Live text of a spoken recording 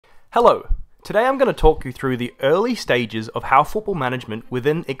Hello! Today I'm going to talk you through the early stages of how football management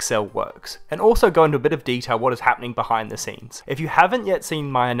within Excel works, and also go into a bit of detail what is happening behind the scenes. If you haven't yet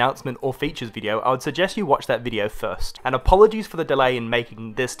seen my announcement or features video, I would suggest you watch that video first. And apologies for the delay in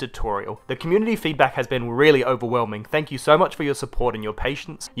making this tutorial. The community feedback has been really overwhelming. Thank you so much for your support and your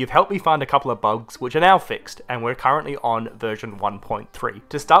patience. You've helped me find a couple of bugs which are now fixed, and we're currently on version 1.3.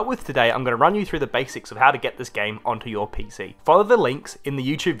 To start with today, I'm going to run you through the basics of how to get this game onto your PC. Follow the links in the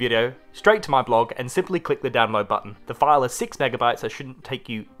YouTube video straight to my blog and simply click the download button. The file is 6 megabytes, so it shouldn't take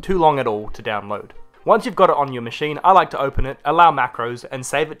you too long at all to download. Once you've got it on your machine, I like to open it, allow macros, and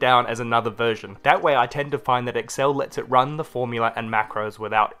save it down as another version. That way I tend to find that Excel lets it run the formula and macros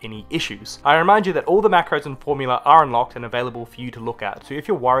without any issues. I remind you that all the macros and formula are unlocked and available for you to look at, so if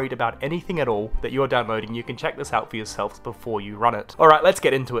you're worried about anything at all that you're downloading, you can check this out for yourselves before you run it. Alright, let's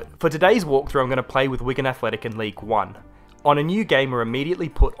get into it. For today's walkthrough, I'm going to play with Wigan Athletic in League 1. On a new game, we're immediately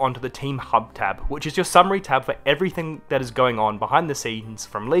put onto the Team Hub tab, which is your summary tab for everything that is going on behind the scenes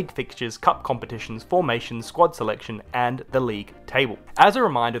from league fixtures, cup competitions, formations, squad selection, and the league table. As a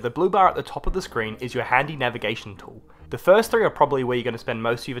reminder, the blue bar at the top of the screen is your handy navigation tool. The first three are probably where you're going to spend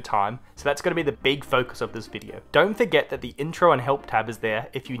most of your time, so that's going to be the big focus of this video. Don't forget that the intro and help tab is there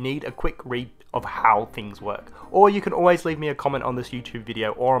if you need a quick read of how things work. Or you can always leave me a comment on this YouTube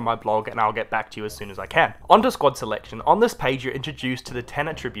video or on my blog and I'll get back to you as soon as I can. On to squad selection. On this page you're introduced to the 10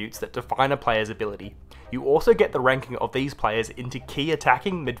 attributes that define a player's ability. You also get the ranking of these players into key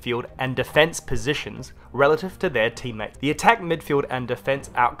attacking, midfield, and defense positions relative to their teammates. The attack, midfield, and defense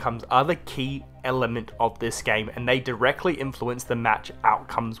outcomes are the key element of this game, and they directly influence the match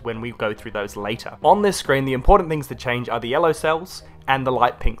outcomes when we go through those later. On this screen, the important things to change are the yellow cells and the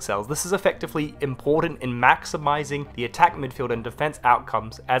light pink cells. This is effectively important in maximizing the attack, midfield, and defense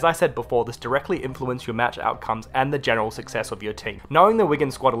outcomes. As I said before, this directly influences your match outcomes and the general success of your team. Knowing the Wigan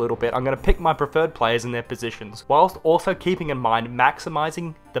squad a little bit, I'm going to pick my preferred players in their positions, whilst also keeping in mind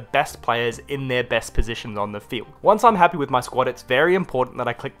maximizing the best players in their best positions on the field. Once I'm happy with my squad, it's very important that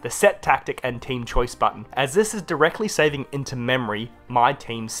I click the set tactic and team choice button, as this is directly saving into memory my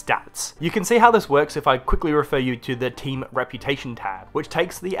team's stats. You can see how this works if I quickly refer you to the team reputation tab, which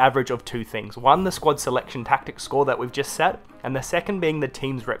takes the average of two things. One, the squad selection tactic score that we've just set, and the second being the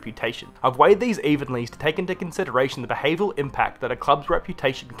team's reputation. I've weighed these evenly to take into consideration the behavioural impact that a club's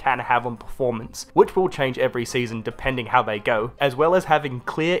reputation can have on performance, which will change every season depending how they go, as well as having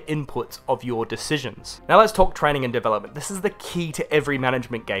clear inputs of your decisions. Now let's talk training and development. This is the key to every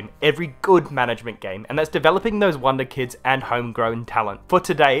management game, every good management game, and that's developing those wonder kids and homegrown talent. For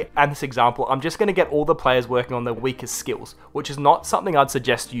today, and this example, I'm just going to get all the players working on their weakest skills, which is not something I'd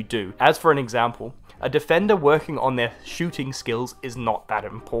suggest you do. As for an example, a defender working on their shooting skills is not that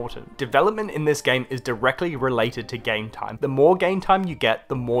important. Development in this game is directly related to game time. The more game time you get,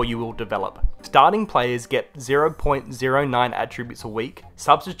 the more you will develop. Starting players get 0.09 attributes a week,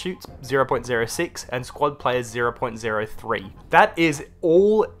 substitutes 0.06, and squad players 0.03. That is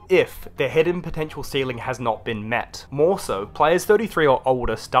all if their hidden potential ceiling has not been met. More so, players 33 or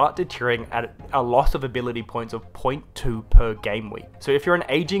older start deteriorating at a loss of ability points of 0.2 per game week. So if you're an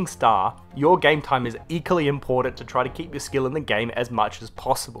aging star, your game time is equally important to try to keep your skill in the game as much as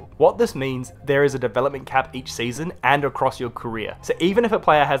possible. What this means, there is a development cap each season and across your career. So even if a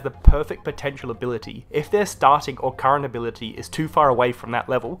player has the perfect potential ability, if their starting or current ability is too far away from that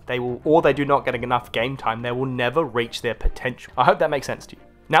level, they do not get enough game time, they will never reach their potential. I hope that makes sense to you.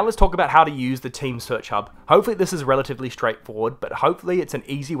 Now let's talk about how to use the Team Search Hub. Hopefully this is relatively straightforward, but hopefully it's an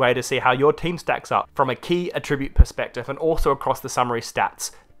easy way to see how your team stacks up from a key attribute perspective and also across the summary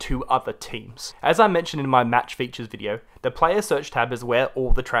stats to other teams. As I mentioned in my match features video, the player search tab is where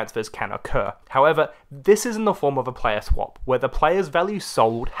all the transfers can occur. However, this is in the form of a player swap, where the player's value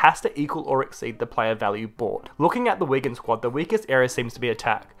sold has to equal or exceed the player value bought. Looking at the Wigan squad, the weakest area seems to be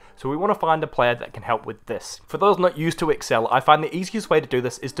attack, so we want to find a player that can help with this. For those not used to Excel, I find the easiest way to do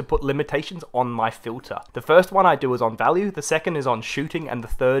this is to put limitations on my filter. The first one I do is on value, the second is on shooting, and the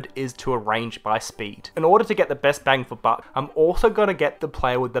third is to arrange by speed. In order to get the best bang for buck, I'm also going to get the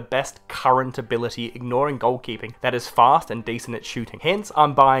player with the best current ability, ignoring goalkeeping, that is fast and decent at shooting. Hence,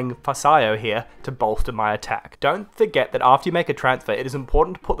 I'm buying Fasayo here to bolster my attack. Don't forget that after you make a transfer, it is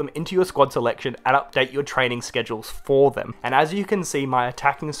important to put them into your squad selection and update your training schedules for them. And as you can see, my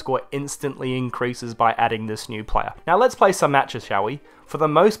attacking score instantly increases by adding this new player. Now let's play some matches, shall we? For the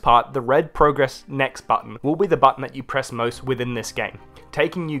most part, the red progress next button will be the button that you press most within this game,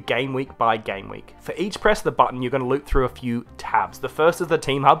 taking you game week by game week. For each press of the button, you're going to loop through a few tabs. The first is the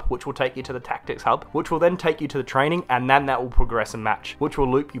team hub, which will take you to the tactics hub, which will then take you to the training, and then that will progress a match, which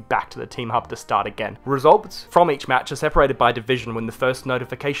will loop you back to the team hub to start again. Results from each match are separated by division when the first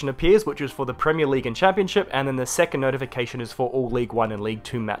notification appears, which is for the Premier League and Championship, and then the second notification is for all League 1 and League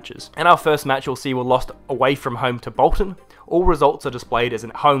 2 matches. In our first match, you'll see we're lost away from home to Bolton. All results are displayed as in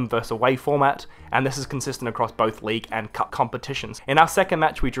home versus away format, and this is consistent across both league and cup competitions. In our second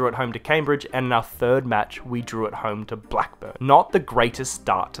match, we drew at home to Cambridge, and in our third match, we drew at home to Blackburn. Not the greatest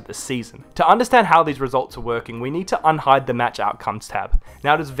start to the season. To understand how these results are working, we need to unhide the match outcomes tab.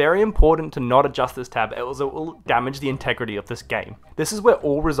 Now, it is very important to not adjust this tab, else it will damage the integrity of this game. This is where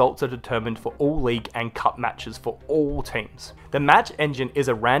all results are determined for all league and cup matches for all teams. The match engine is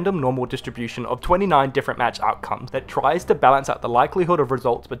a random normal distribution of 29 different match outcomes that tries to balance out the likelihood of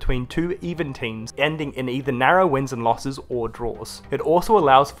results between two even teams, ending in either narrow wins and losses or draws. It also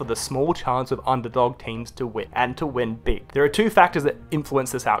allows for the small chance of underdog teams to win, and to win big. There are two factors that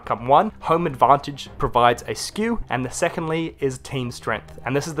influence this outcome. One, home advantage provides a skew, and the secondly is team strength.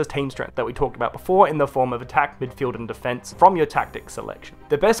 And this is the team strength that we talked about before in the form of attack, midfield, and defense from your tactics selection.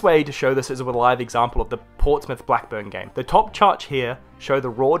 The best way to show this is with a live example of the Portsmouth-Blackburn game. The top charts here show the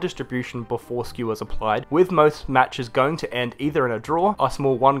raw distribution before skew is applied, with most matches going to end either in a draw, a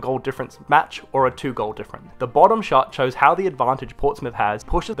small 1-goal difference match, or a 2-goal difference. The bottom chart shows how the advantage Portsmouth has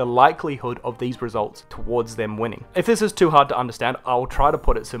pushes the likelihood of these results towards them winning. If this is too hard to understand, I will try to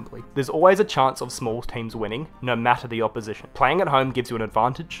put it simply. There's always a chance of small teams winning, no matter the opposition. Playing at home gives you an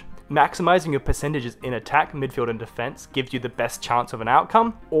advantage. Maximizing your percentages in attack, midfield, and defense gives you the best chance of an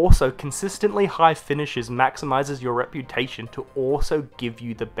outcome. Also, consistently high finishes maximizes your reputation to also give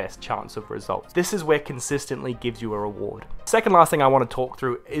you the best chance of results. This is where consistently gives you a reward. Second last thing I want to talk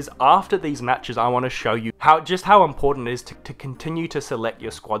through is after these matches, I want to show you how important it is to continue to select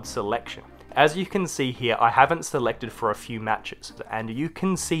your squad selection. As you can see here, I haven't selected for a few matches, and you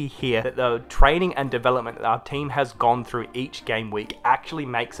can see here that the training and development that our team has gone through each game week actually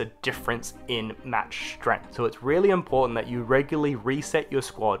makes a difference in match strength. So it's really important that you regularly reset your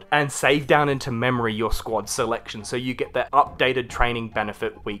squad and save down into memory your squad selection so you get that updated training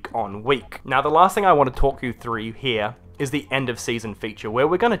benefit week on week. Now, the last thing I want to talk you through here is the end of season feature, where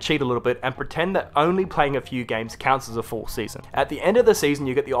we're going to cheat a little bit and pretend that only playing a few games counts as a full season. At the end of the season,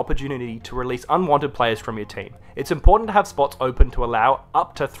 you get the opportunity to release unwanted players from your team. It's important to have spots open to allow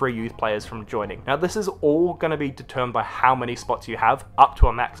up to 3 youth players from joining. Now, this is all going to be determined by how many spots you have, up to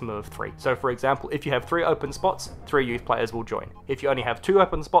a maximum of 3. So for example, if you have 3 open spots, 3 youth players will join. If you only have 2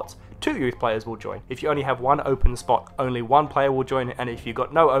 open spots, 2 youth players will join. If you only have 1 open spot, only 1 player will join, and if you've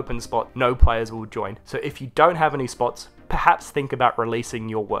got no open spot, no players will join. So if you don't have any spots, perhaps think about releasing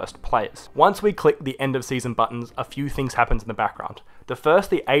your worst players. Once we click the end of season buttons, a few things happens in the background. The first,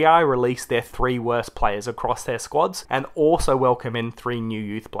 the AI release their 3 worst players across their squads and also welcome in 3 new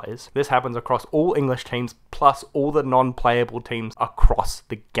youth players. This happens across all English teams plus all the non-playable teams across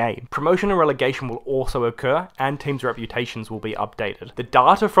the game. Promotion and relegation will also occur and teams' reputations will be updated. The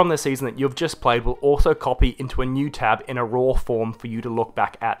data from the season that you've just played will also copy into a new tab in a raw form for you to look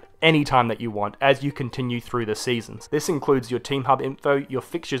back at anytime that you want as you continue through the seasons. This includes your team hub info, your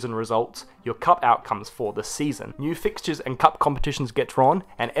fixtures and results, your cup outcomes for the season. New fixtures and cup competitions get drawn,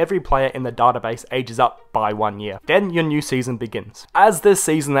 and every player in the database ages up by 1 year. Then your new season begins. As this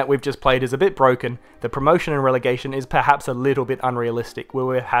season that we've just played is a bit broken, the promotion and relegation is perhaps a little bit unrealistic, where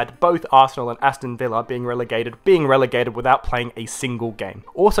we've had both Arsenal and Aston Villa being relegated without playing a single game.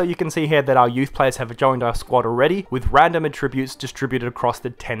 Also, you can see here that our youth players have joined our squad already, with random attributes distributed across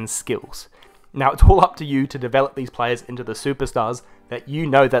the 10 skills. Now, it's all up to you to develop these players into the superstars that you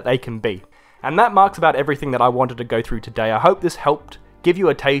know that they can be. And that marks about everything that I wanted to go through today. I hope this helped give you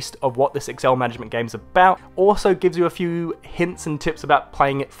a taste of what this Excel management game is about, also gives you a few hints and tips about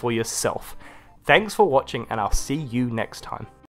playing it for yourself. Thanks for watching, and I'll see you next time.